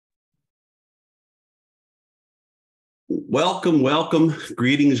Welcome.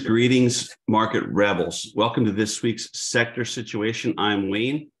 Greetings, market rebels. Welcome to this week's sector situation. I'm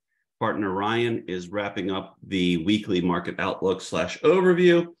Wayne. Partner Ryan is wrapping up the weekly market outlook /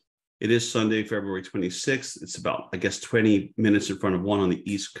 overview. It is Sunday, February 26th. It's about, 20 minutes in front of 1 on the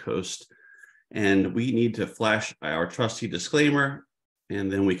East Coast. And we need to flash our trusty disclaimer,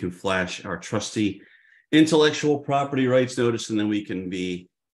 and then we can flash our trusty intellectual property rights notice, and then we can be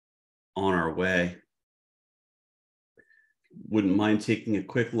on our way. Wouldn't mind taking a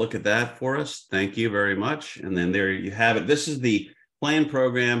quick look at that for us. Thank you very much. And then there you have it. This is the planned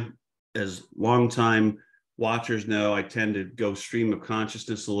program. As longtime watchers know, I tend to go stream of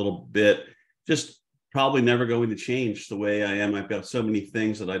consciousness a little bit. Just probably never going to change the way I am. I've got so many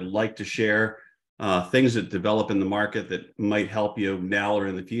things that I'd like to share, things that develop in the market that might help you now or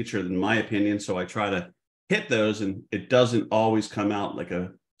in the future, in my opinion. So I try to hit those, and it doesn't always come out like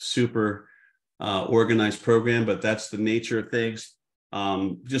a super organized program, but that's the nature of things.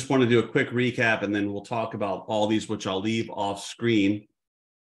 Just want to do a quick recap, and then we'll talk about all these, which I'll leave off screen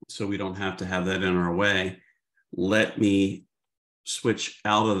so we don't have to have that in our way. Let me switch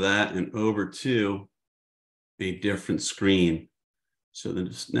out of that and over to a different screen. So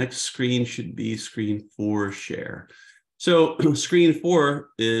the next screen should be screen 4 share. So screen 4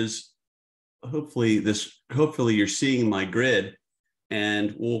 is hopefully you're seeing my grid,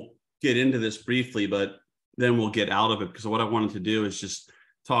 and we'll get into this briefly, but then we'll get out of it, because what I wanted to do is just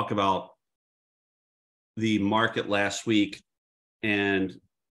talk about the market last week. And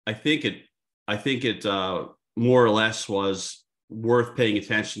I think it more or less was worth paying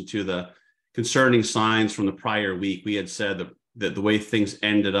attention to the concerning signs from the prior week. We had said that the way things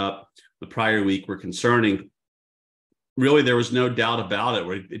ended up the prior week were concerning. Really, there was no doubt about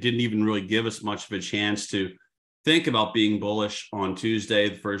it. It didn't even really give us much of a chance to think about being bullish on Tuesday,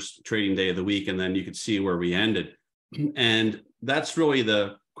 the first trading day of the week, and then you could see where we ended. And that's really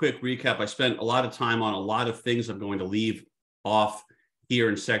the quick recap. I spent a lot of time on a lot of things I'm going to leave off here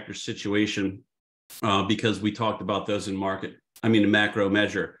in sector situation because we talked about those in macro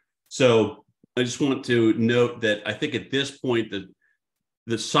measure. So I just want to note that I think at this point,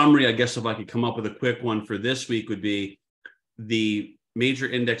 the summary, I guess if I could come up with a quick one for this week, would be the major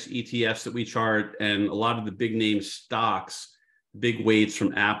index ETFs that we chart and a lot of the big name stocks, big weights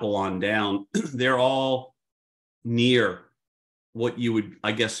from Apple on down, they're all near what you would,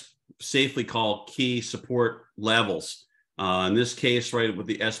 I guess, safely call key support levels. In this case, right, with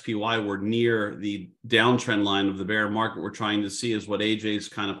the SPY, we're near the downtrend line of the bear market. We're trying to see is what AJ's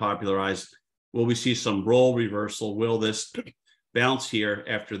kind of popularized. Will we see some role reversal? Will this bounce here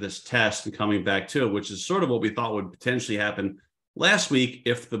after this test and coming back to it, which is sort of what we thought would potentially happen last week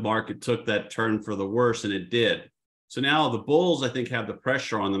if the market took that turn for the worse, and it did. So now the bulls, I think, have the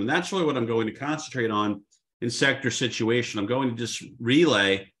pressure on them. And that's really what I'm going to concentrate on in sector situation. I'm going to just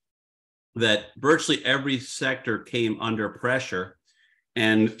relay that virtually every sector came under pressure.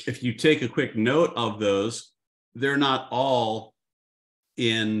 And if you take a quick note of those, they're not all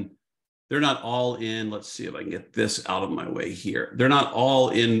in, let's see if I can get this out of my way here. They're not all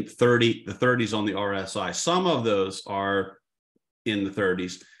in the 30s on the RSI. Some of those are in the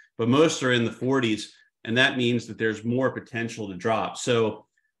 30s, but most are in the 40s. And that means that there's more potential to drop. So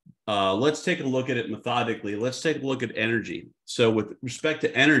let's take a look at it methodically. Let's take a look at energy. So with respect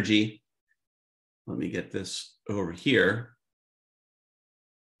to energy, let me get this over here.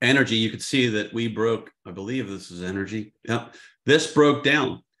 Energy, you can see that we broke, I believe this is energy. Yep. This broke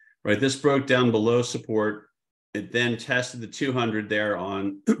down, right? This broke down below support. It then tested the 200 there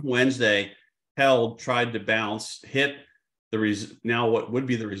on Wednesday, held, tried to bounce, hit now what would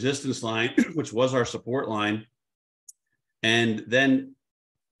be the resistance line, which was our support line, and then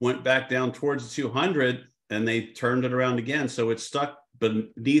went back down towards the 200, and they turned it around again. So it's stuck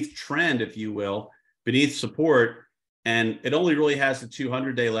beneath trend, if you will, beneath support, and it only really has the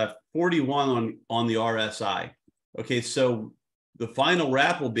 200-day left, 41 on the RSI. Okay, so the final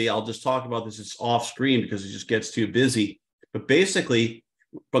wrap will be, I'll just talk about this, it's off screen because it just gets too busy. But basically,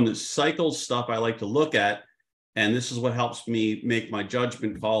 from the cycle stuff I like to look at, and this is what helps me make my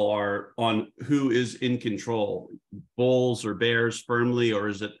judgment call on who is in control, bulls or bears firmly, or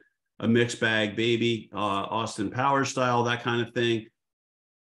is it a mixed bag baby, Austin Power style, that kind of thing.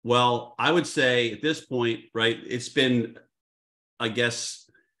 Well, I would say at this point, right, it's been, I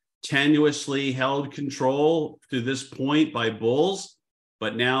guess, tenuously held control to this point by bulls.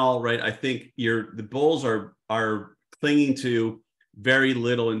 But now, right, I think the bulls are clinging to very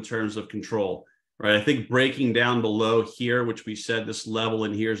little in terms of control. Right, I think breaking down below here, which we said this level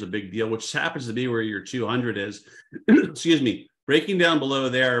in here is a big deal, which happens to be where your 200 is. Excuse me. Breaking down below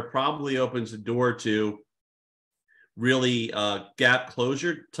there probably opens the door to really gap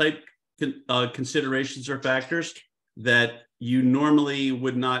closure type considerations or factors that you normally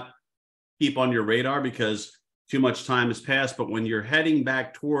would not keep on your radar because too much time has passed. But when you're heading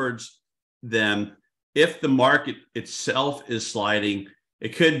back towards them, if the market itself is sliding,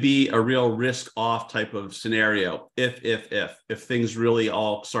 it could be a real risk off type of scenario. If things really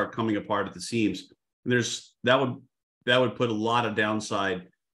all start coming apart at the seams, that would put a lot of downside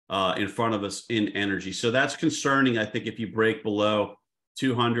in front of us in energy. So that's concerning, I think, if you break below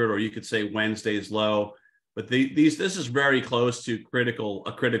 200, or you could say Wednesday's low. But this is very close to a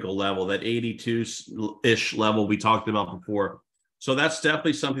critical level, that 82-ish level we talked about before. So that's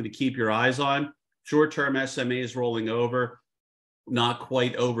definitely something to keep your eyes on. Short-term SMAs rolling over, not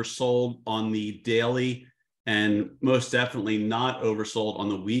quite oversold on the daily, and most definitely not oversold on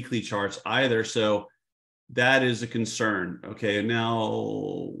the weekly charts either. So that is a concern. Okay,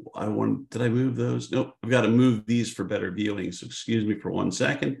 now did I move those? Nope, I've got to move these for better viewing. So excuse me for 1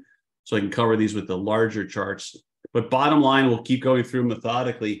 second, so I can cover these with the larger charts. But bottom line, we'll keep going through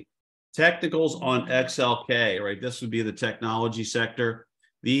methodically. Technicals on XLK, right? This would be the technology sector.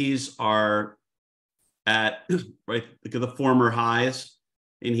 These are at, right, look at the former highs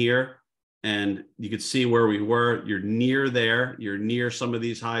in here. And you can see where we were. You're near there. You're near some of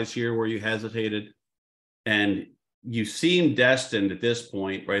these highs here where you hesitated. And you seem destined at this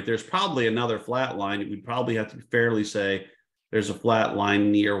point, right? There's probably another flat line. We'd probably have to fairly say there's a flat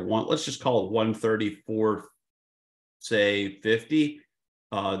line near one. Let's just call it 134, say 50.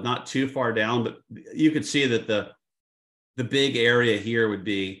 Not too far down, but you could see that the big area here would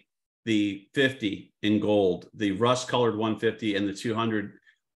be the 50 in gold, the rust colored 150 and the 200,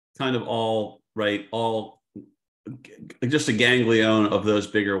 kind of all just a ganglion of those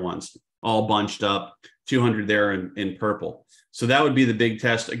bigger ones, all bunched up, 200 there in purple. So that would be the big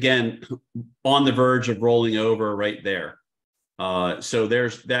test, again, on the verge of rolling over right there. So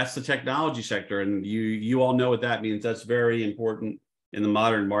that's the technology sector, and you all know what that means. That's very important in the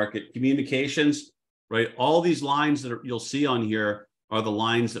modern market. Communications, right? All these lines that you'll see on here are the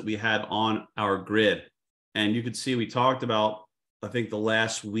lines that we had on our grid. And you could see we talked about, I think, the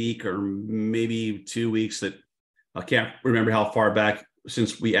last week or maybe 2 weeks, that I can't remember how far back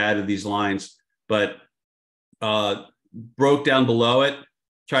since we added these lines, but broke down below it,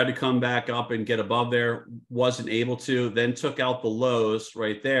 tried to come back up and get above there, wasn't able to, then took out the lows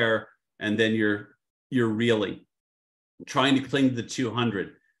right there, and then you're reeling, trying to cling to the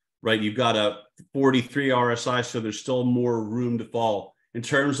 200, right? You've got a 43 RSI, so there's still more room to fall. In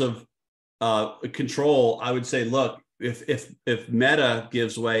terms of control, I would say, look, if Meta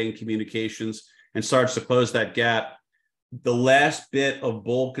gives way in communications and starts to close that gap, the last bit of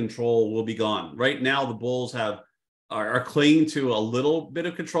bull control will be gone. Right now, the bulls are clinging to a little bit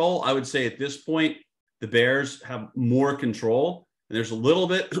of control. I would say at this point, the bears have more control, and there's a little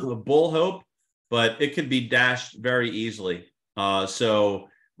bit of bull hope, but it could be dashed very easily. So,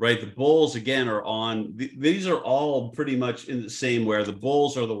 right, the bulls again are on. These are all pretty much in the same, where the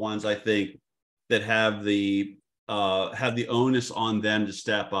bulls are the ones, I think, that have the onus on them to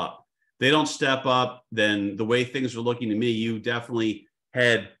step up. They don't step up, then the way things are looking to me, you definitely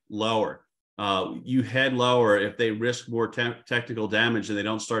head lower. You head lower if they risk more technical damage and they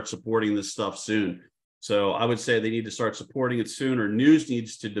don't start supporting this stuff soon. So I would say they need to start supporting it soon, or news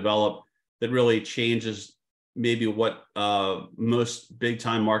needs to develop that really changes maybe what most big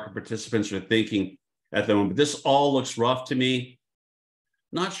time market participants are thinking at the moment. But this all looks rough to me.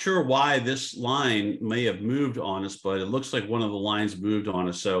 Not sure why this line may have moved on us, but it looks like one of the lines moved on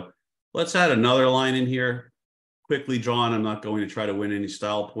us. So let's add another line in here, quickly drawn. I'm not going to try to win any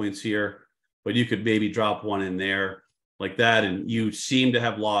style points here, but you could maybe drop one in there like that, and you seem to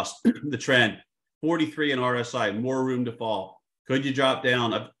have lost the trend. 43 in RSI, more room to fall. Could you drop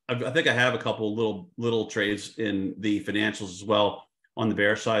down? I think I have a couple little trades in the financials as well on the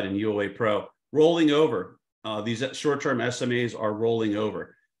bear side in UOA Pro. Rolling over. These short-term SMAs are rolling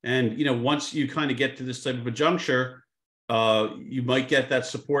over. And, once you kind of get to this type of a juncture, you might get that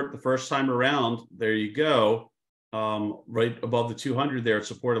support the first time around. There you go. Right above the 200 there, it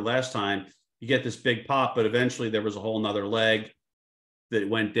supported last time. You get this big pop, but eventually there was a whole nother leg that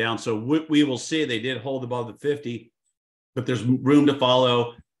went down. So we will see. They did hold above the 50, but there's room to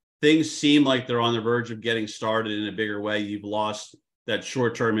follow. Things seem like they're on the verge of getting started in a bigger way. You've lost that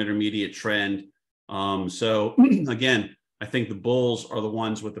short-term intermediate trend. So again, I think the bulls are the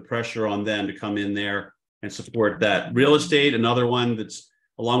ones with the pressure on them to come in there and support that. Real estate, another one that's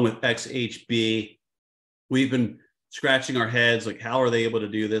along with XHB. We've been scratching our heads, like, how are they able to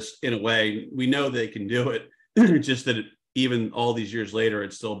do this? In a way, we know they can do it. Just that even all these years later,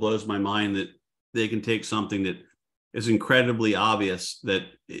 it still blows my mind that they can take something that is incredibly obvious that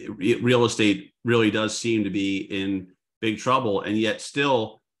real estate really does seem to be in big trouble, and yet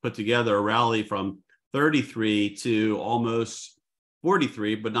still put together a rally from 33 to almost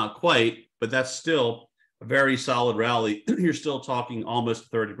 43, but not quite. But that's still a very solid rally. You're still talking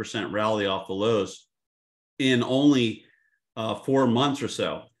almost 30% rally off the lows in only 4 months or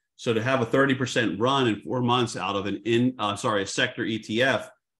so. So to have a 30% run in 4 months out of a sector ETF,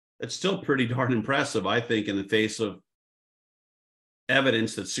 it's still pretty darn impressive, I think, in the face of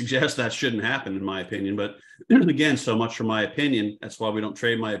evidence that suggests that shouldn't happen, in my opinion. But again, so much for my opinion. That's why we don't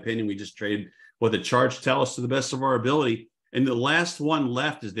trade my opinion. We just trade what the charts tell us to the best of our ability. And the last one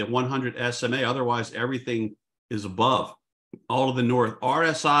left is the 100 SMA. Otherwise, everything is above, all to the north.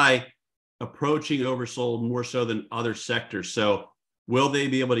 RSI approaching oversold more so than other sectors. So will they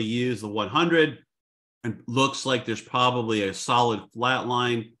be able to use the 100? And looks like there's probably a solid flat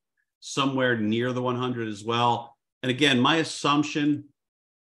line somewhere near the 100 as well. And again, my assumption,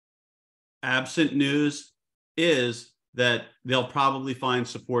 absent news, is that they'll probably find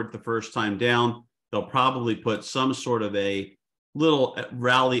support the first time down. They'll probably put some sort of a little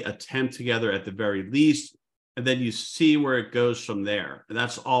rally attempt together at the very least, and then you see where it goes from there. And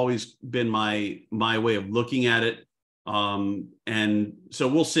that's always been my way of looking at it. And so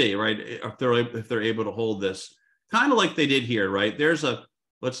we'll see, right? If they're able to hold this, kind of like they did here, right?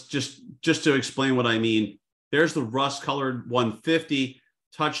 Let's just to explain what I mean. There's the rust-colored 150,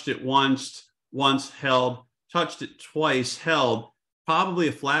 touched it once held, touched it twice, held, probably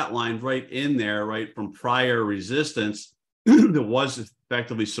a flat line right in there, right, from prior resistance that was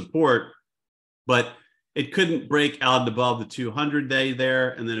effectively support, but it couldn't break out above the 200-day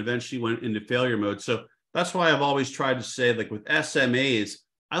there, and then eventually went into failure mode. So that's why I've always tried to say, like with SMAs,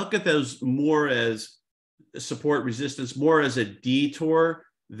 I look at those more as support resistance, more as a detour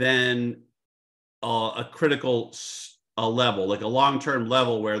than a critical level, like a long-term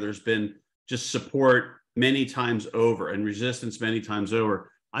level where there's been just support many times over and resistance many times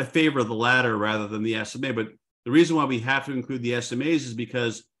over. I favor the latter rather than the SMA. But the reason why we have to include the SMAs is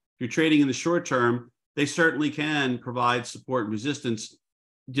because if you're trading in the short term, they certainly can provide support and resistance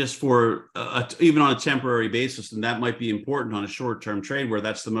just for even on a temporary basis. And that might be important on a short-term trade where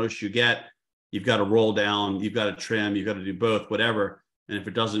that's the most you get. You've got to roll down, you've got to trim, you've got to do both, whatever. And if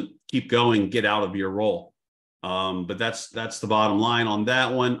it doesn't keep going, get out of your roll. But that's the bottom line on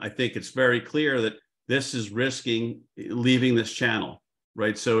that one. I think it's very clear that this is risking leaving this channel,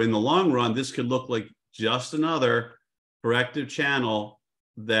 right? So in the long run, this could look like just another corrective channel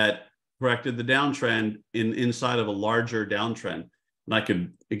that corrected the downtrend inside of a larger downtrend.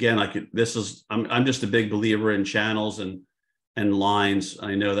 And I'm just a big believer in channels and lines.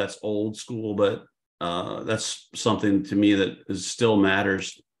 I know that's old school, but that's something to me that still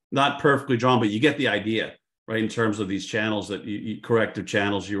matters. Not perfectly drawn, but you get the idea, right? In terms of these channels that corrective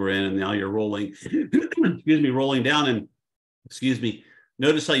channels you were in, and now you're rolling, rolling down. And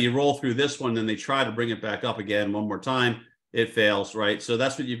notice how you roll through this one, then they try to bring it back up again one more time. It fails, right? So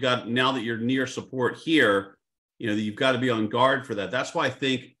that's what you've got now that you're near support here. You've got to be on guard for that. That's why I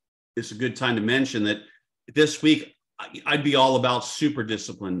think it's a good time to mention that this week I'd be all about super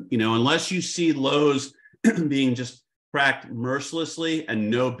discipline. Unless you see lows being just cracked mercilessly and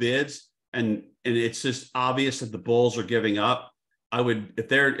no bids, and it's just obvious that the bulls are giving up. I would, if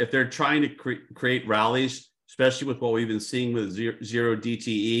they're trying to create rallies, especially with what we've been seeing with zero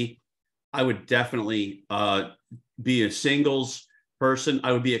DTE, I would definitely be a singles person.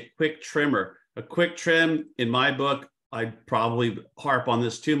 I would be a quick trimmer. A quick trim, in my book, I'd probably harp on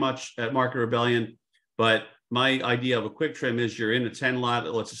this too much at Market Rebellion, but my idea of a quick trim is you're in a 10 lot.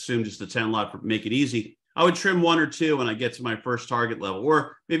 Let's assume just a 10 lot for make it easy. I would trim 1 or 2 when I get to my first target level,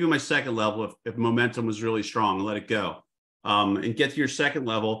 or maybe my second level if momentum was really strong, and let it go. And get to your second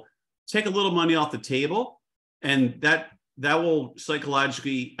level, take a little money off the table, and that will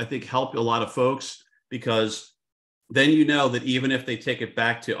psychologically, I think, help a lot of folks, because then you know that even if they take it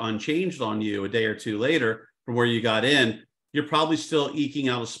back to unchanged on you a day or two later from where you got in, you're probably still eking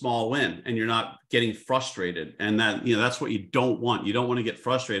out a small win, and you're not getting frustrated. And that's what you don't want. You don't want to get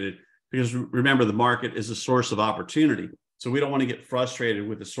frustrated, because remember, the market is a source of opportunity. So we don't want to get frustrated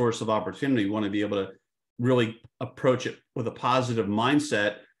with the source of opportunity. We want to be able to really approach it with a positive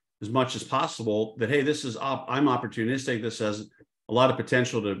mindset as much as possible, that, hey, I'm opportunistic. This has a lot of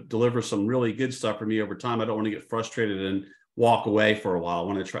potential to deliver some really good stuff for me over time. I don't want to get frustrated and walk away for a while. I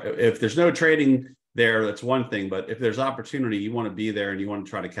want to try. If there's no trading there, that's one thing. But if there's opportunity, you want to be there and you want to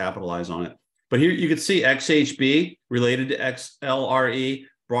try to capitalize on it. But here you can see XHB related to XLRE,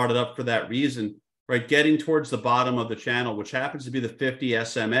 brought it up for that reason, right? Getting towards the bottom of the channel, which happens to be the 50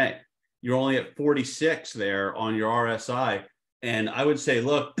 SMA. you're only at 46 there on your RSI. And I would say,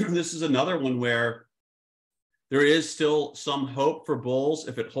 look, this is another one where there is still some hope for bulls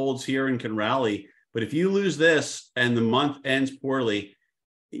if it holds here and can rally. But if you lose this and the month ends poorly,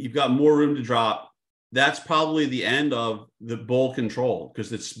 you've got more room to drop. That's probably the end of the bull control,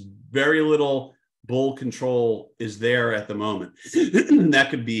 because it's very little bull control is there at the moment. That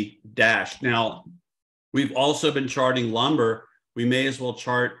could be dashed. Now, we've also been charting lumber. We may as well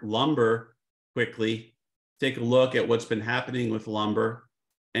chart lumber quickly. Take a look at what's been happening with lumber.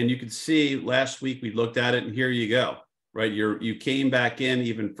 And you can see last week we looked at it, and here you go, right? You came back in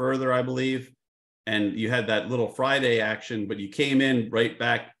even further, I believe, and you had that little Friday action, but you came in right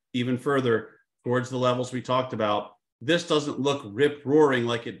back even further towards the levels we talked about. This doesn't look rip roaring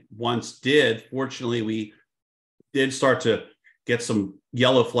like it once did. Fortunately, we did start to get some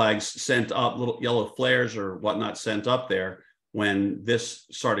yellow flags sent up, little yellow flares or whatnot sent up there when this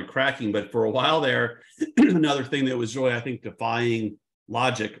started cracking. But for a while there, another thing that was really, I think, defying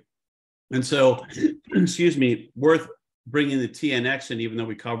logic. And so, excuse me, worth bringing the TNX in, even though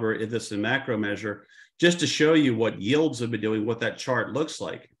we cover this in macro measure, just to show you what yields have been doing, what that chart looks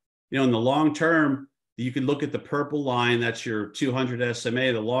like. You know, in the long term, you can look at the purple line, that's your 200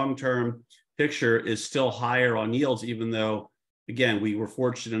 SMA. The long-term picture is still higher on yields, even though, again, we were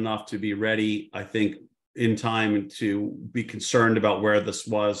fortunate enough to be ready, I think, in time to be concerned about where this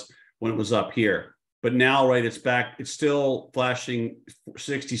was when it was up here. But now, right, it's back, it's still flashing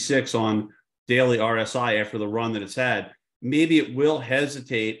 66 on daily RSI after the run that it's had. Maybe it will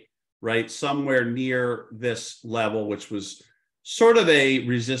hesitate, right, somewhere near this level, which was sort of a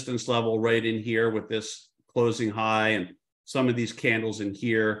resistance level right in here with this closing high and some of these candles in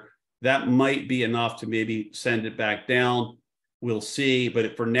here. That might be enough to maybe send it back down. We'll see.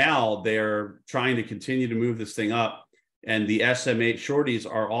 But for now, they're trying to continue to move this thing up. And the SMA shorties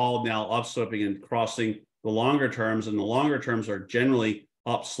are all now upsloping and crossing the longer terms, and the longer terms are generally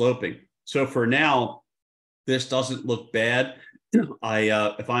upsloping. So for now, this doesn't look bad.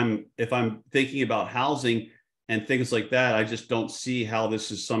 If I'm thinking about housing and things like that, I just don't see how this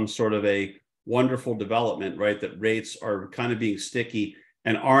is some sort of a wonderful development, right? That rates are kind of being sticky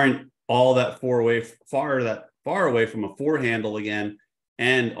and aren't all that far away from a four handle again,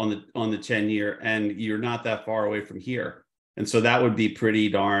 and on the 10-year, and you're not that far away from here. And so that would be pretty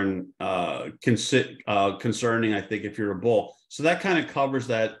darn concerning, I think, if you're a bull. So that kind of covers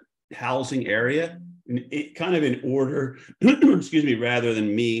that housing area, it kind of in order, excuse me, rather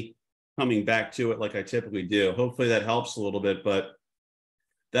than me coming back to it like I typically do. Hopefully that helps a little bit, but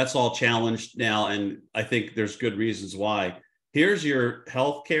that's all challenged now, and I think there's good reasons why. Here's your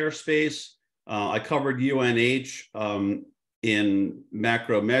healthcare space. I covered UNH in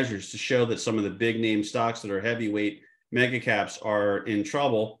macro measures to show that some of the big name stocks that are heavyweight mega caps are in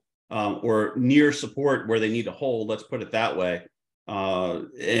trouble or near support where they need to hold. Let's put it that way.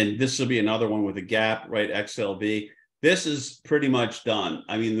 And this will be another one with a gap, right? XLB. This is pretty much done.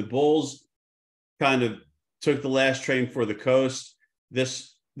 I mean, the bulls kind of took the last train for the coast.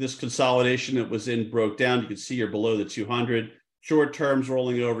 This consolidation that was in broke down. You can see you're below the 200. Short terms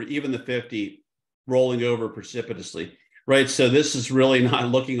rolling over, even the 50 rolling over precipitously, right? So this is really not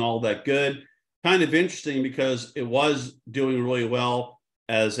looking all that good. Kind of interesting because it was doing really well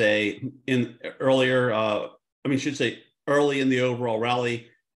as early in the overall rally,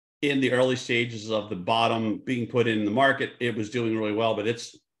 in the early stages of the bottom being put in the market, it was doing really well, but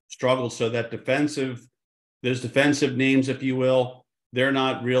it's struggled. So that those defensive names, if you will, they're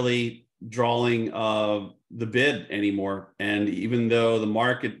not really drawing the bid anymore. And even though the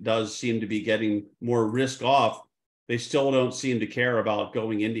market does seem to be getting more risk off, they still don't seem to care about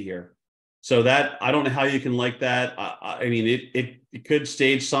going into here. So that, I don't know how you can like that. I mean, it could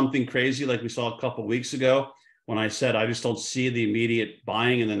stage something crazy like we saw a couple of weeks ago when I said I just don't see the immediate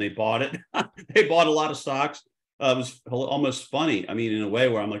buying, and then they bought it. They bought a lot of stocks. It was almost funny. I mean, in a way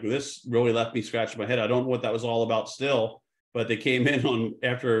where I'm like, well, this really left me scratching my head. I don't know what that was all about still, but they came in on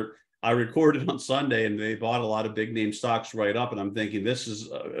after I recorded on Sunday, and they bought a lot of big name stocks right up. And I'm thinking, this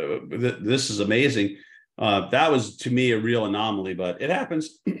is amazing. That was, to me, a real anomaly, but it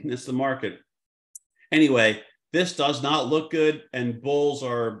happens. It's the market. Anyway, this does not look good, and bulls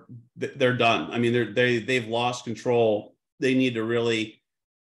they're done. I mean, they've lost control. They need to really,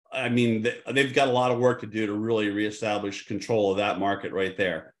 I mean, they've got a lot of work to do to really reestablish control of that market right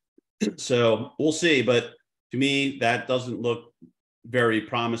there. So we'll see, but to me, that doesn't look very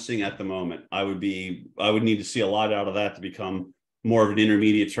promising at the moment. I would need to see a lot out of that to become more of an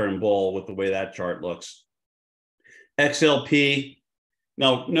intermediate term bull with the way that chart looks. XLP.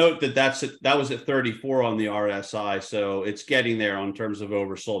 Now, note that that was at 34 on the RSI, so it's getting there in terms of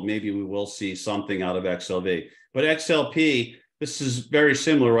oversold. Maybe we will see something out of XLV, but XLP, this is very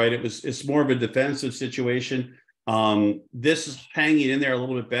similar, right? It's more of a defensive situation. This is hanging in there a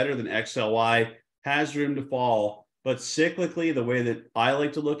little bit better than XLY, has room to fall, but cyclically, the way that I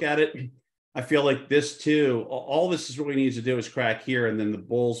like to look at it, I feel like this too, all this really needs to do is crack here, and then the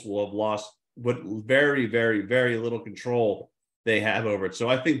bulls will have lost what very, very, very little control they have over it. So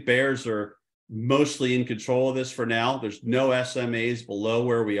I think bears are mostly in control of this for now. There's no SMAs below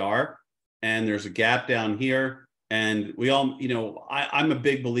where we are, and there's a gap down here. And we all, I'm a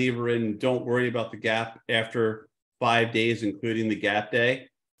big believer in don't worry about the gap after 5 days, including the gap day.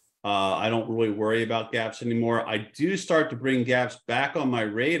 I don't really worry about gaps anymore. I do start to bring gaps back on my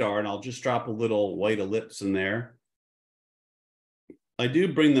radar, and I'll just drop a little white ellipse in there. I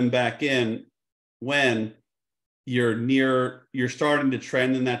do bring them back in when you're starting to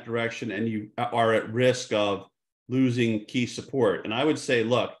trend in that direction and you are at risk of losing key support. And I would say,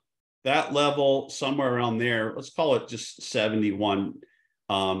 look, that level somewhere around there, let's call it just 71.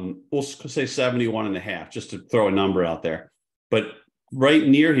 We'll say 71 and a half, just to throw a number out there. But right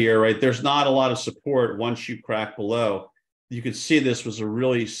near here, right, there's not a lot of support once you crack below. You can see this was a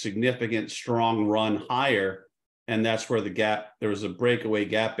really significant, strong run higher. And that's where the gap, there was a breakaway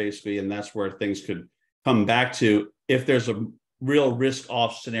gap basically, and that's where things could come back to if there's a real risk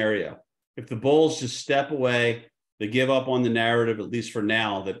off scenario. If the bulls just step away, they give up on the narrative, at least for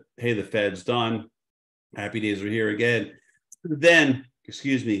now, that, hey, the Fed's done, happy days are here again, then,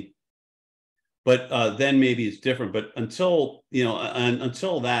 excuse me, but then maybe it's different. But until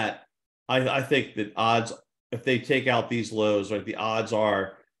that, I think that odds, if they take out these lows, right, the odds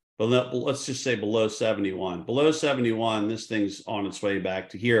are, but let's just say below 71. Below 71, this thing's on its way back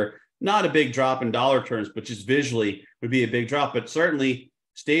to here. Not a big drop in dollar terms, but just visually would be a big drop. But certainly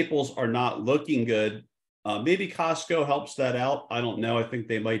staples are not looking good. Maybe Costco helps that out. I don't know. I think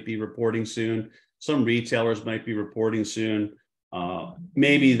they might be reporting soon. Some retailers might be reporting soon.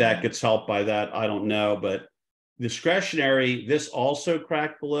 Maybe that gets helped by that. I don't know. But discretionary, this also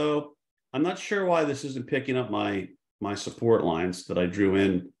cracked below. I'm not sure why this isn't picking up my support lines that I drew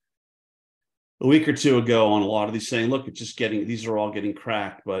in a week or two ago on a lot of these, saying, look, it's just these are all getting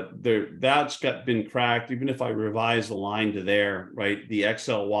cracked, but that's been cracked. Even if I revise the line to there, right? The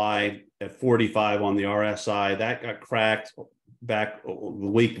XLY at 45 on the RSI, that got cracked back the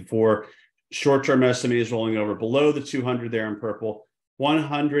week before. Short-term estimates rolling over below the 200 there in purple,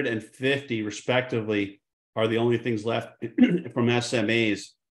 150 respectively are the only things left from SMAs.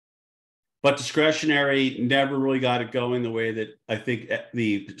 But discretionary never really got it going the way that I think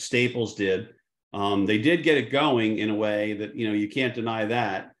the staples did. They did get it going in a way that, you can't deny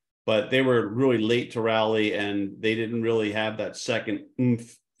that, but they were really late to rally, and they didn't really have that second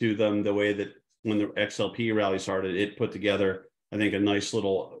oomph to them the way that when the XLP rally started, it put together, I think, a nice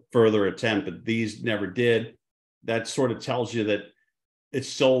little further attempt, but these never did. That sort of tells you that it's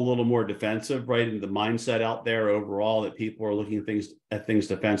still a little more defensive, right? In the mindset out there overall, that people are looking at things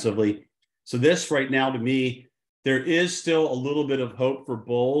defensively. So this right now, to me, there is still a little bit of hope for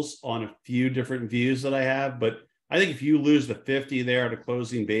bulls on a few different views that I have. But I think if you lose the 50 there at a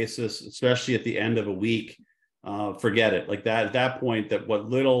closing basis, especially at the end of a week, forget it. Like that, at that point, that what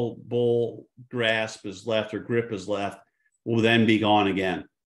little bull grasp is left or grip is left will then be gone again.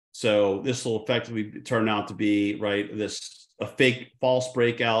 So this will effectively turn out to be, right, a fake false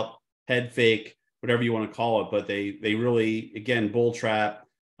breakout, head fake, whatever you want to call it. But they really, again, bull trap.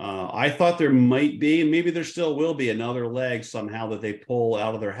 I thought there might be, maybe there still will be, another leg somehow that they pull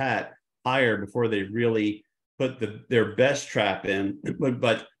out of their hat higher before they really put their best trap in.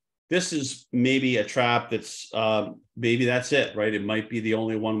 But this is maybe a trap that's maybe that's it, right? It might be the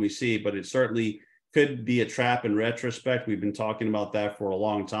only one we see, but it certainly could be a trap in retrospect. We've been talking about that for a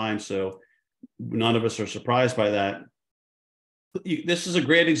long time, so none of us are surprised by that. This is a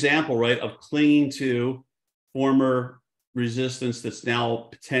great example, right, of clinging to former resistance that's now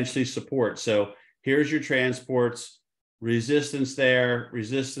potentially support. So here's your transports, resistance there,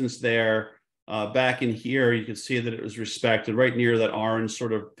 back in here, you can see that it was respected right near that orange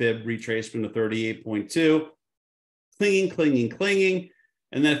sort of fib retracement of 38.2, clinging.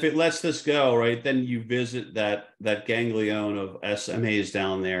 And then if it lets this go, right, then you visit that ganglion of SMAs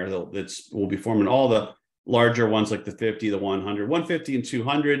down there will be forming all the larger ones like the 50, the 100, 150 and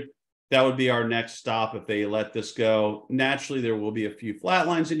 200. That would be our next stop if they let this go. Naturally, there will be a few flat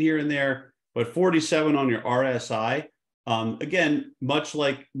lines in here and there, but 47 on your RSI, again, much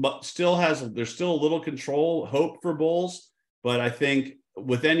like, but there's still a little control, hope for bulls, but I think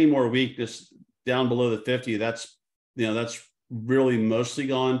with any more weakness down below the 50, that's really mostly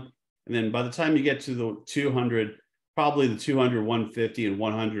gone. And then by the time you get to the 200, probably the 200, 150, and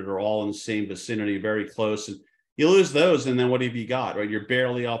 100 are all in the same vicinity, very close. And you lose those, and then what have you got, right? You're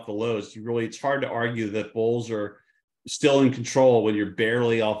barely off the lows. It's hard to argue that bulls are still in control when you're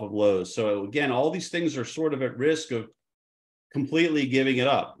barely off of lows. So again, all these things are sort of at risk of completely giving it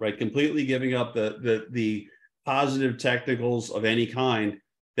up, right? Completely giving up the positive technicals of any kind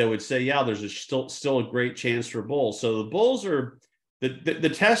that would say, yeah, there's still a great chance for bulls. So the bulls are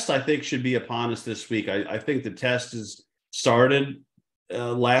the test, I think, should be upon us this week. I think the test is started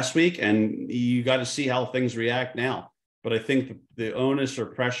last week, and you got to see how things react now. But I think the onus or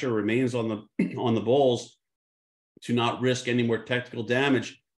pressure remains on the bulls to not risk any more technical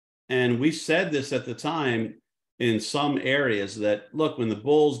damage. And we said this at the time in some areas that, look, when the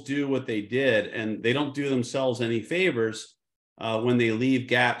bulls do what they did, and they don't do themselves any favors when they leave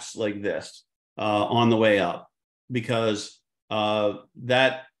gaps like this on the way up, because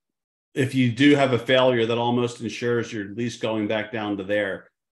that if you do have a failure, that almost ensures you're at least going back down to there.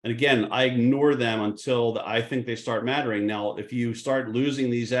 And again, I ignore them until I think they start mattering. Now, if you start losing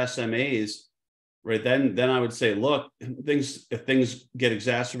these SMAs, right, then I would say, look, if things get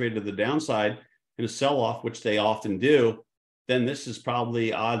exacerbated to the downside in a sell-off, which they often do, then this is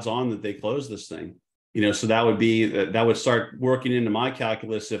probably odds on that they close this thing. So that would start working into my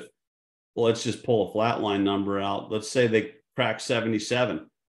calculus. If, well, let's just pull a flatline number out. Let's say they crack 77.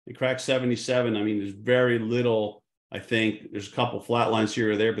 They crack 77. I mean, there's very little. I think there's a couple flat lines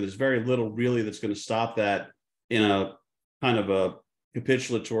here or there, but there's very little really that's going to stop that in a kind of a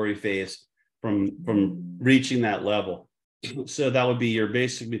capitulatory phase from reaching that level. So that would be your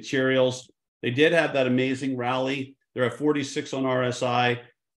basic materials. They did have that amazing rally. They're at 46 on RSI,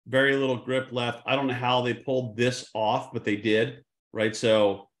 very little grip left. I don't know how they pulled this off, but they did, right?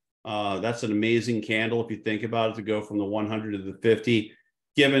 So that's an amazing candle if you think about it, to go from the 100 to the 50,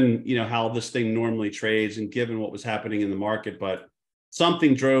 given how this thing normally trades and given what was happening in the market. But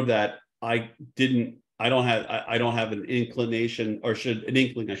something drove that. I don't have an inclination, or an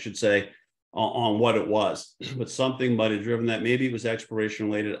inkling, I should say, on what it was, but something might have driven that. Maybe it was expiration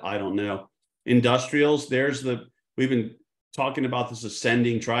related. I don't know. Industrials, we've been talking about this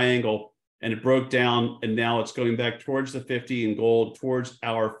ascending triangle, and it broke down, and now it's going back towards the 50 in gold, towards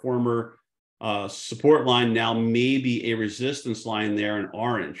our former support line, now maybe a resistance line there in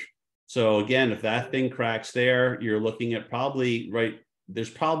orange. So again, if that thing cracks there, you're looking at there's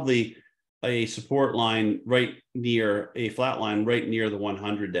probably a support line right near a flat line right near the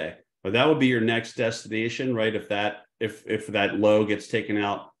 100 day. But that would be your next destination, right? If that low gets taken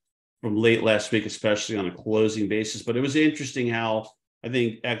out from late last week, especially on a closing basis. But it was interesting how I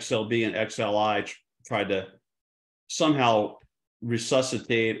think XLB and XLI tried to somehow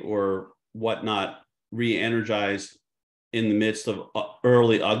resuscitate or whatnot, re-energize in the midst of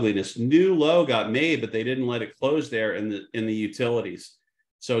early ugliness. New low got made, but they didn't let it close there in the utilities.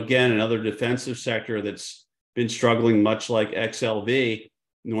 So again, another defensive sector that's been struggling, much like XLV.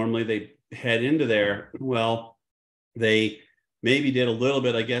 Normally they head into there. Well, they maybe did a little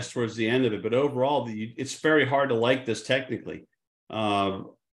bit, I guess, towards the end of it, but overall, it's very hard to like this technically.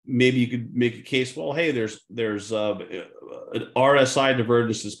 Maybe you could make a case, well, hey, there's an RSI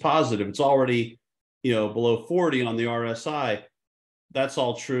divergence is positive. It's already, below 40 on the RSI. That's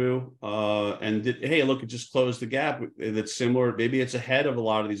all true. Hey, look, it just closed the gap. That's similar. Maybe it's ahead of a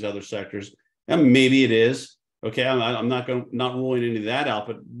lot of these other sectors. And maybe it is. Okay, I'm not ruling any of that out,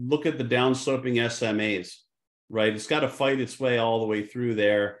 but look at the downsloping SMAs, right? It's got to fight its way all the way through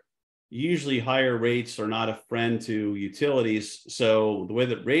there. Usually higher rates are not a friend to utilities. So the way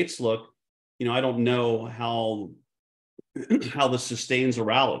that rates look, I don't know how this sustains a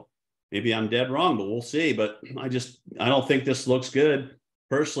rally. Maybe I'm dead wrong, but we'll see. But I don't think this looks good.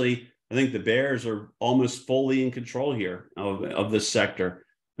 Personally, I think the bears are almost fully in control here of this sector.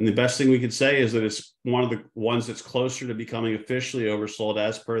 And the best thing we could say is that it's one of the ones that's closer to becoming officially oversold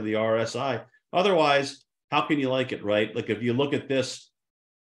as per the RSI. Otherwise, how can you like it, right? Like if you look at this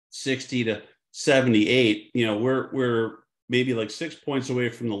 60 to 78, we're maybe like 6 points away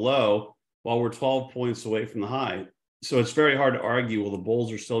from the low, while we're 12 points away from the high. So it's very hard to argue, well, the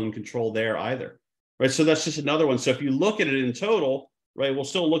bulls are still in control there either, right? So that's just another one. So if you look at it in total, right, we'll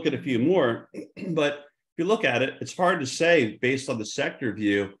still look at a few more, but if you look at it, it's hard to say based on the sector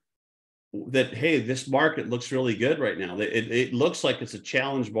view that, hey, this market looks really good right now. It looks like it's a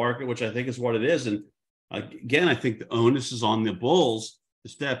challenge market, which I think is what it is. And again, I think the onus is on the bulls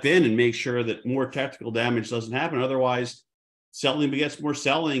to step in and make sure that more technical damage doesn't happen. Otherwise, selling begets more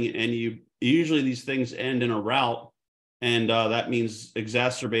selling, and usually these things end in a rout, and that means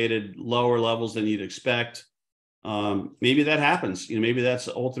exacerbated lower levels than you'd expect. maybe that happens. Maybe that's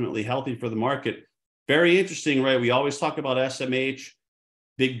ultimately healthy for the market. Very interesting, right? We always talk about SMH,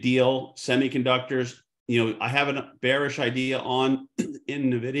 big deal, semiconductors. I have a bearish idea on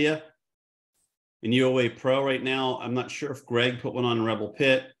in NVIDIA and UOA Pro right now. I'm not sure if Greg put one on Rebel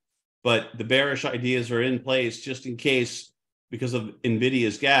Pit, but the bearish ideas are in place just in case because of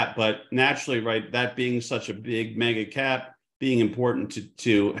NVIDIA's gap. But naturally, right, that being such a big mega cap, being important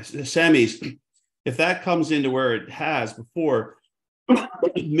to semis, if that comes into where it has before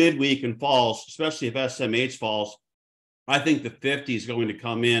midweek and falls, especially if SMH falls, I think the 50 is going to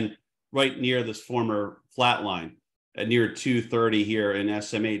come in right near this former flat line at near 230 here in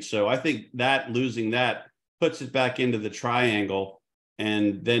SMH. So I think that losing that puts it back into the triangle.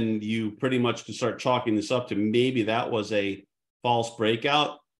 And then you pretty much can start chalking this up to maybe that was a false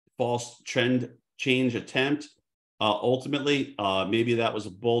breakout, false trend change attempt. Ultimately, maybe that was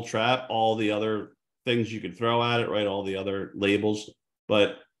a bull trap, all the other things you could throw at it, right? All the other labels.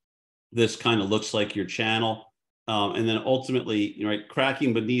 But this kind of looks like your channel. And then ultimately, right,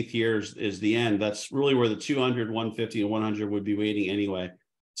 cracking beneath here is the end. That's really where the 200, 150, and 100 would be waiting anyway.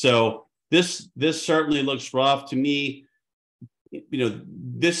 So this certainly looks rough to me.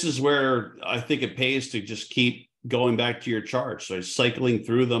 This is where I think it pays to just keep going back to your charts, so cycling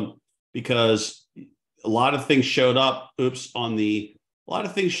through them, because a lot of things showed up. A lot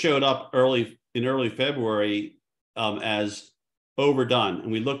of things showed up early February as overdone.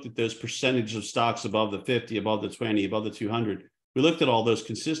 And we looked at those percentages of stocks above the 50, above the 20, above the 200. We looked at all those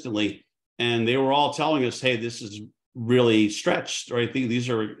consistently, and they were all telling us, hey, this is really stretched, right? I think these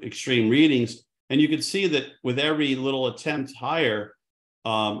are extreme readings. And you could see that with every little attempt higher,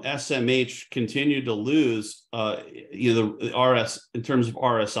 SMH continued to lose, the RS in terms of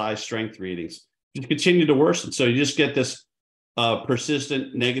RSI strength readings, just continue to worsen. So you just get this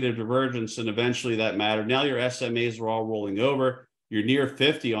persistent negative divergence, and eventually that mattered. Now your SMAs are all rolling over. You're near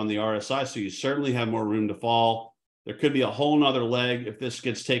 50 on the RSI, so you certainly have more room to fall. There could be a whole nother leg if this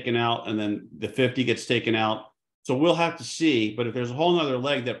gets taken out and then the 50 gets taken out. So we'll have to see. But if there's a whole nother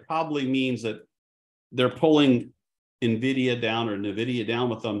leg, that probably means that they're pulling NVIDIA down or NVIDIA down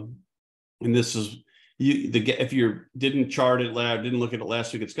with them. And this is, if you didn't chart it, didn't look at it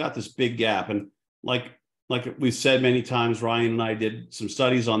last week, it's got this big gap. And like we've said many times, Ryan and I did some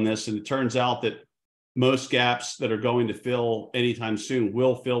studies on this, and it turns out that most gaps that are going to fill anytime soon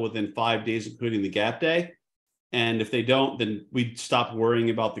will fill within 5 days, including the gap day. And if they don't, then we'd stop worrying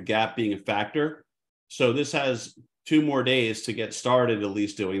about the gap being a factor. So this has 2 more days to get started, at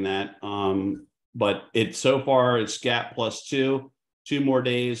least doing that. But so far it's gap plus 2 more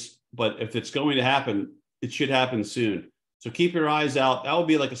days. But if it's going to happen, it should happen soon. So keep your eyes out. That would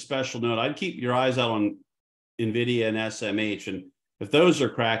be like a special note. I'd keep your eyes out on NVIDIA and SMH. And if those are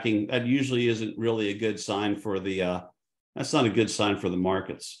cracking, that usually isn't really a good sign for that's not a good sign for the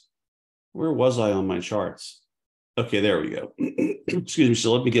markets. Where was I on my charts? Okay, there we go. Excuse me.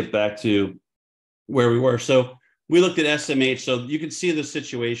 So let me get back to where we were. So we looked at SMH. So you can see the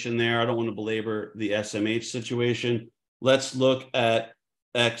situation there. I don't want to belabor the SMH situation. Let's look at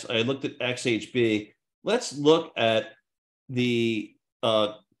I looked at XHB. Let's look at the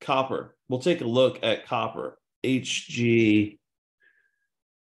copper. We'll take a look at copper, HG,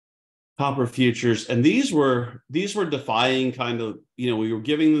 copper futures. And these were defying kind of, we were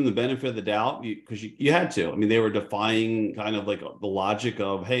giving them the benefit of the doubt because you had to. I mean, they were defying kind of like the logic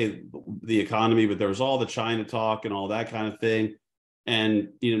of, hey, the economy, but there was all the China talk and all that kind of thing. And,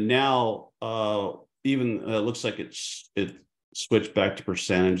 now even it looks like it switched back to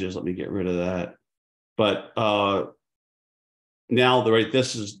percentages. Let me get rid of that. But now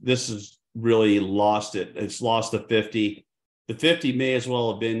this is really lost it. It's lost the 50. The 50 may as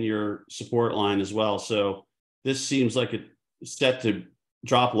well have been your support line as well. So this seems like it's set to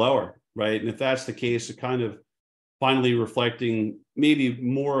drop lower, right? And if that's the case, it kind of finally reflecting maybe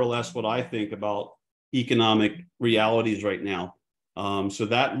more or less what I think about economic realities right now. So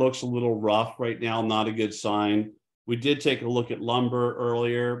that looks a little rough right now, not a good sign. We did take a look at lumber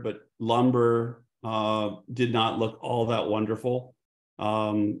earlier, but lumber did not look all that wonderful.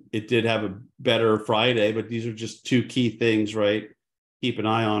 It did have a better Friday, but these are just 2 key things, right? Keep an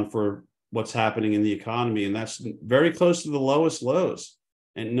eye on for what's happening in the economy. And that's very close to the lowest lows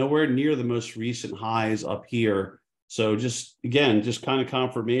and nowhere near the most recent highs up here. So just kind of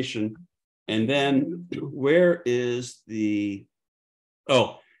confirmation. And then where is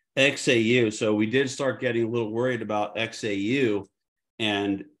XAU? So we did start getting a little worried about XAU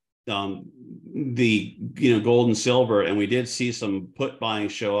and the gold and silver, and we did see some put buying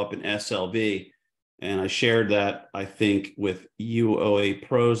show up in SLV, and I shared that I think with UOA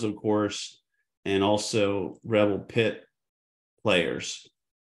Pros, of course, and also Rebel Pit players.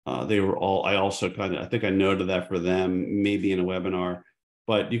 They were all, I also I think I noted that for them, maybe in a webinar.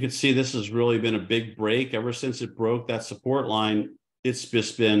 But you can see this has really been a big break ever since it broke that support line. It's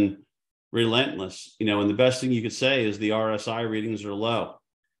just been relentless, and the best thing you could say is the RSI readings are low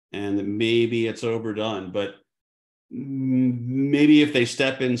and maybe it's overdone, but maybe if they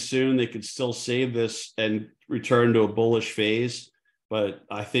step in soon, they could still save this and return to a bullish phase. But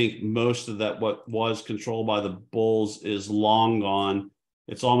I think most of that, what was controlled by the bulls, is long gone.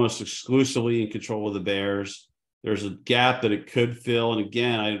 It's almost exclusively in control of the bears. There's a gap that it could fill. And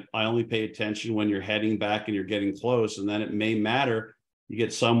again, I only pay attention when you're heading back and you're getting close, and then it may matter. You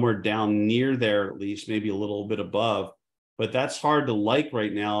get somewhere down near there, at least, maybe a little bit above. But that's hard to like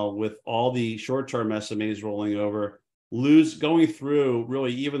right now with all the short-term SMAs rolling over, going through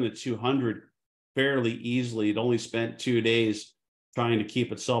really even the 200 fairly easily. It only spent 2 days trying to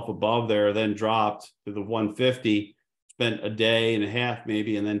keep itself above there, then dropped to the 150, spent a day and a half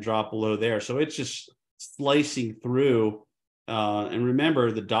maybe, and then dropped below there. So it's just slicing through. And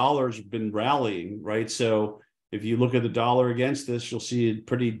remember, the dollar's been rallying, right? So if you look at the dollar against this, you'll see a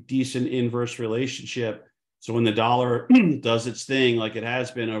pretty decent inverse relationship. So when the dollar does its thing, like it has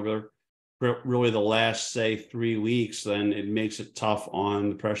been over really the last, say, 3 weeks, then it makes it tough on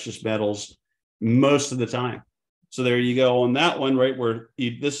the precious metals most of the time. So there you go on that one, right?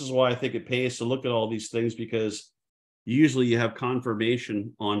 This is why I think it pays to look at all these things, because usually you have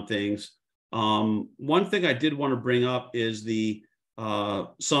confirmation on things. One thing I did want to bring up is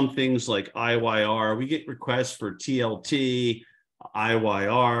some things like IYR. We get requests for TLT,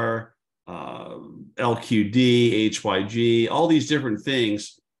 IYR, LQD, HYG, all these different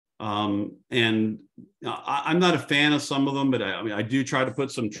things. And I'm not a fan of some of them, but I do try to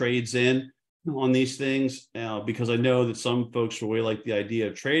put some trades in on these things because I know that some folks really like the idea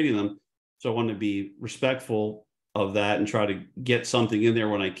of trading them. So I want to be respectful of that and try to get something in there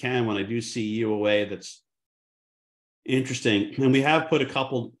when I can, when I do see UOA that's interesting. And we have put a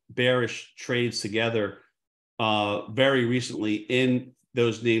couple bearish trades together very recently in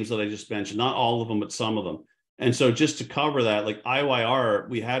those names that I just mentioned, not all of them, but some of them. And so just to cover that, like IYR,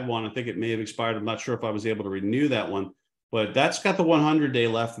 we had one, I think it may have expired. I'm not sure if I was able to renew that one, but that's got the 100-day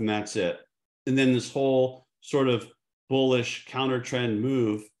left and that's it. And then this whole sort of bullish counter trend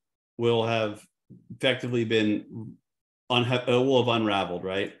move will have effectively been will have unraveled,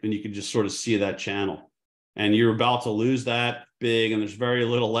 right? And you can just sort of see that channel. And you're about to lose that big, and there's very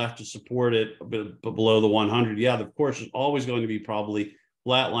little left to support it below the 100. Yeah, of course, there's always going to be probably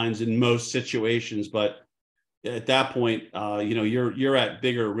flat lines in most situations, but at that point, you're at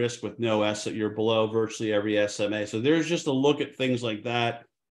bigger risk with no you're below virtually every SMA. So there's just a look at things like that.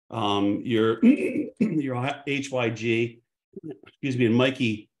 Your HYG, excuse me, and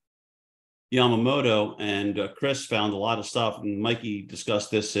Mikey Yamamoto and Chris found a lot of stuff, and Mikey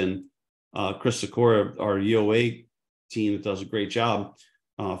discussed this in Chris Sikora, our UOA team that does a great job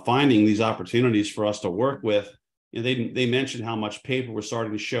finding these opportunities for us to work with. They mentioned how much paper was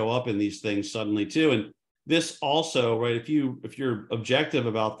starting to show up in these things suddenly too. And this also, right, if you're objective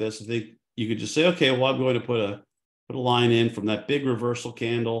about this, I think you could just say, okay, well, I'm going to put a line in from that big reversal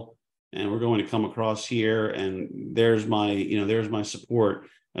candle, and we're going to come across here, and there's my support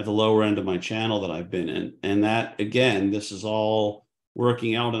at the lower end of my channel that I've been in. And that, again, this is all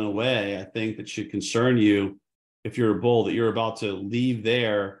working out in a way I think that should concern you if you're a bull, that you're about to leave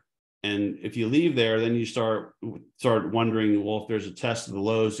there. And if you leave there, then you start wondering, well, if there's a test of the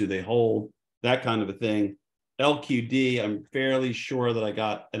lows, do they hold? That kind of a thing. LQD, I'm fairly sure that I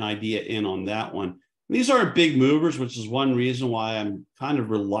got an idea in on that one. These aren't big movers, which is one reason why I'm kind of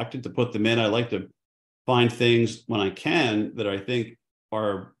reluctant to put them in. I like to find things when I can that I think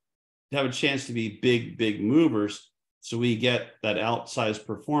have a chance to be big movers, so we get that outsized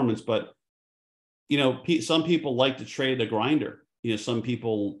performance. But some people like to trade a grinder. Some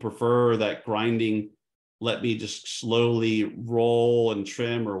people prefer that grinding, let me just slowly roll and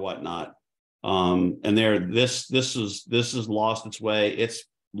trim or whatnot. And this has lost its way. It's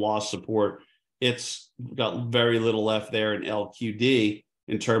lost support. It's got very little left there in LQD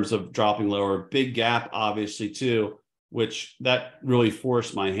in terms of dropping lower. Big gap, obviously, too, which that really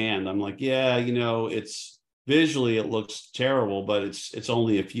forced my hand. I'm like, yeah, it's visually it looks terrible, but it's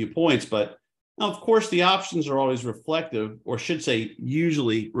only a few points. But now, of course, the options are always reflective, or should say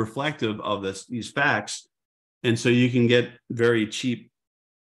usually reflective of these facts. And so you can get very cheap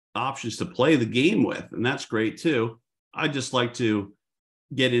options to play the game with, and that's great too. I just like to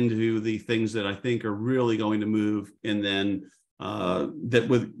get into the things that I think are really going to move, and then that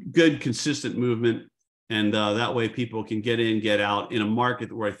with good consistent movement And that way people can get in, get out in a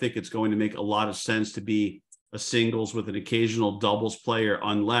market where I think it's going to make a lot of sense to be a singles with an occasional doubles player,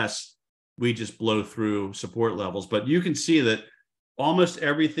 unless we just blow through support levels. But you can see that almost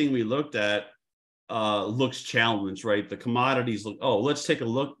everything we looked at looks challenged, right? The commodities look, oh, let's take a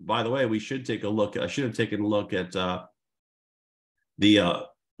look. By the way, we should take a look. I should have taken a look at the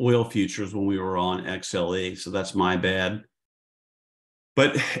oil futures when we were on XLE. So that's my bad.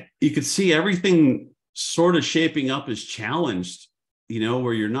 But you could see everything sort of shaping up as challenged,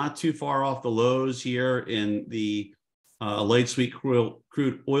 where you're not too far off the lows here in the light sweet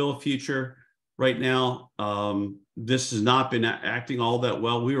crude oil future right now. This has not been acting all that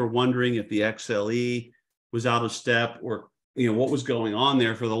well. We were wondering if the XLE was out of step, or what was going on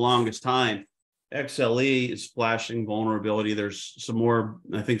there for the longest time. XLE is flashing vulnerability. There's some more,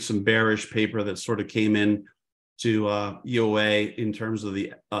 I think, some bearish paper that sort of came in to UOA in terms of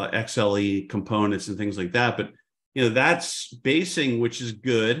the XLE components and things like that. But that's basing, which is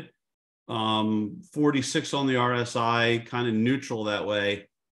good. 46 on the RSI, kind of neutral that way.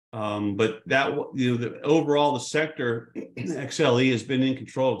 But that, overall, the sector XLE has been in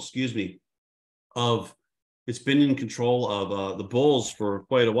control, it's been in control of the bulls for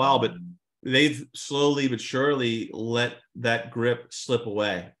quite a while, but they've slowly but surely let that grip slip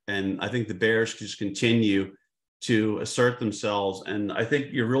away. And I think the bears just continue to assert themselves. And I think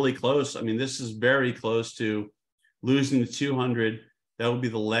you're really close. I mean, this is very close to losing the 200. That would be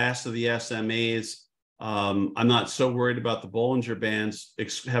the last of the SMAs. I'm not so worried about the Bollinger Bands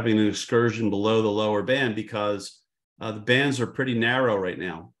having an excursion below the lower band, because the bands are pretty narrow right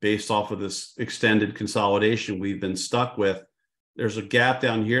now based off of this extended consolidation we've been stuck with. There's a gap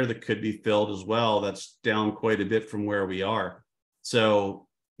down here that could be filled as well. That's down quite a bit from where we are. So,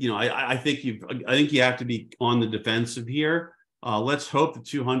 I think you have to be on the defensive here. Let's hope the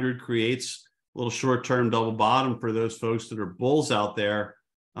 200 creates a little short-term double bottom for those folks that are bulls out there.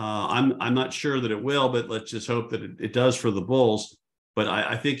 I'm not sure that it will, but let's just hope that it does for the bulls. But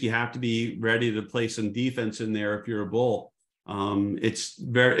I think you have to be ready to play some defense in there if you're a bull. It's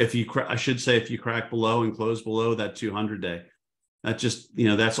very, if you crack below and close below that 200 day, that just,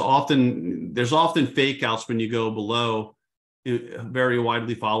 there's often fake outs when you go below very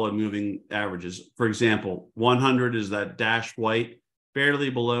widely followed moving averages. For example, 100 is that dashed white, barely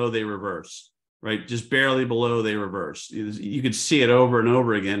below they reverse, right? Just barely below they reverse. You could see it over and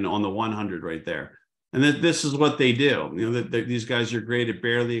over again on the 100 right there. And this is what they do. These guys are great at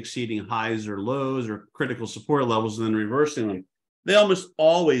barely exceeding highs or lows or critical support levels and then reversing them. They almost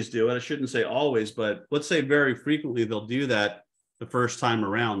always do it. I shouldn't say always, but let's say very frequently they'll do that the first time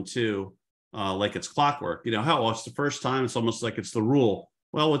around too, like it's clockwork. It's the first time, it's almost like it's the rule.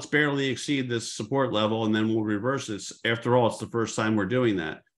 Well, let's barely exceed this support level and then we'll reverse it. After all, it's the first time we're doing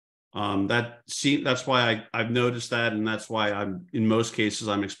that. That's why I've noticed that, and that's why in most cases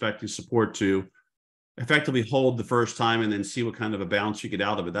I'm expecting support to effectively hold the first time and then see what kind of a bounce you get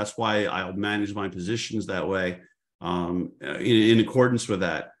out of it. That's why I'll manage my positions that way, in accordance with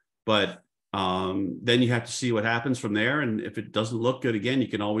that. But then you have to see what happens from there. And if it doesn't look good again, you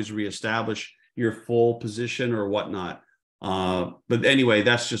can always reestablish your full position or whatnot. But anyway,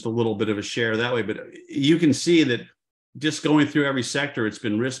 that's just a little bit of a share that way. But you can see that just going through every sector, it's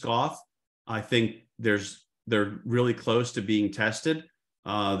been risk off. I think they're really close to being tested.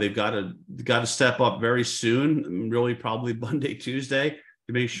 They've got to step up very soon, really probably Monday, Tuesday,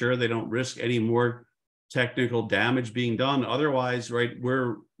 to make sure they don't risk any more technical damage being done. Otherwise, right,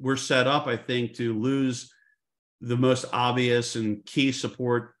 we're set up, I think, to lose the most obvious and key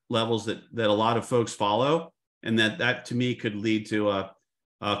support levels that a lot of folks follow, and that to me could lead to a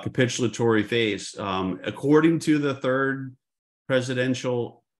capitulatory phase. According to the third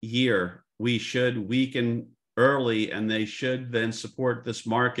presidential year, we should weaken early, and they should then support this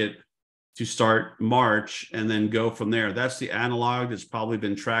market to start March and then go from there. That's the analog that's probably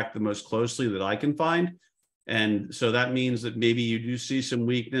been tracked the most closely that I can find. And so that means that maybe you do see some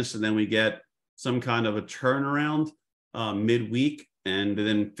weakness, and then we get some kind of a turnaround midweek, and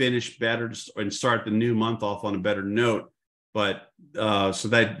then finish better and start the new month off on a better note. But so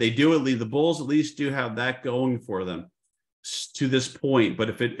that they do the bulls at least do have that going for them to this point.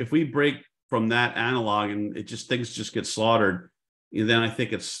 But if we break from that analog and things just get slaughtered, then I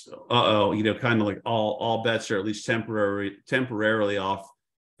think it's kind of like all bets are at least temporarily off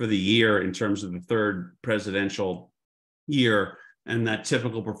for the year in terms of the third presidential year and that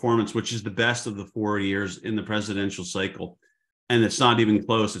typical performance, which is the best of the 4 years in the presidential cycle. And it's not even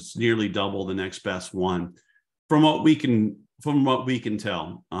close. It's nearly double the next best one. From what we can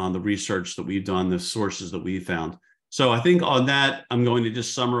tell on the research that we've done, the sources that we've found. So I think on that, I'm going to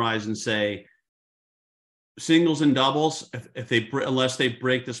just summarize and say, singles and doubles, if they unless they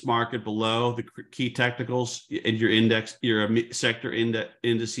break this market below the key technicals, and your index, your sector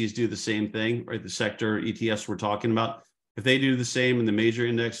indices do the same thing, right? The sector ETFs we're talking about, if they do the same and the major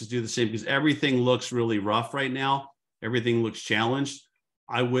indexes do the same, because everything looks really rough right now, everything looks challenged.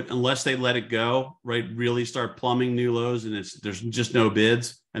 I would, unless they let it go, right, really start plumbing new lows, and there's just no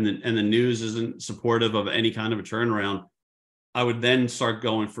bids, and the news isn't supportive of any kind of a turnaround, I would then start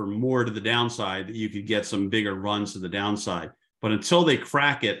going for more to the downside, that you could get some bigger runs to the downside. But until they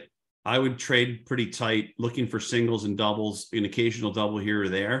crack it, I would trade pretty tight, looking for singles and doubles, an occasional double here or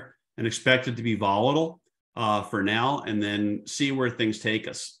there, and expect it to be volatile for now, and then see where things take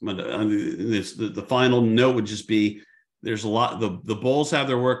us. But the final note would just be, there's a lot, the bulls have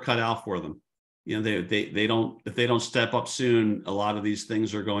their work cut out for them. You know, they don't, if they don't step up soon, a lot of these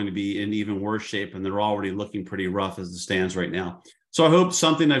things are going to be in even worse shape, and they're already looking pretty rough as it stands right now. So I hope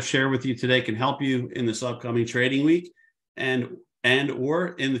something I've shared with you today can help you in this upcoming trading week, and or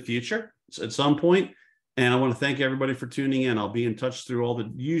in the future at some point. And I want to thank everybody for tuning in. I'll be in touch through all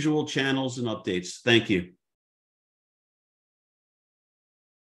the usual channels and updates. Thank you.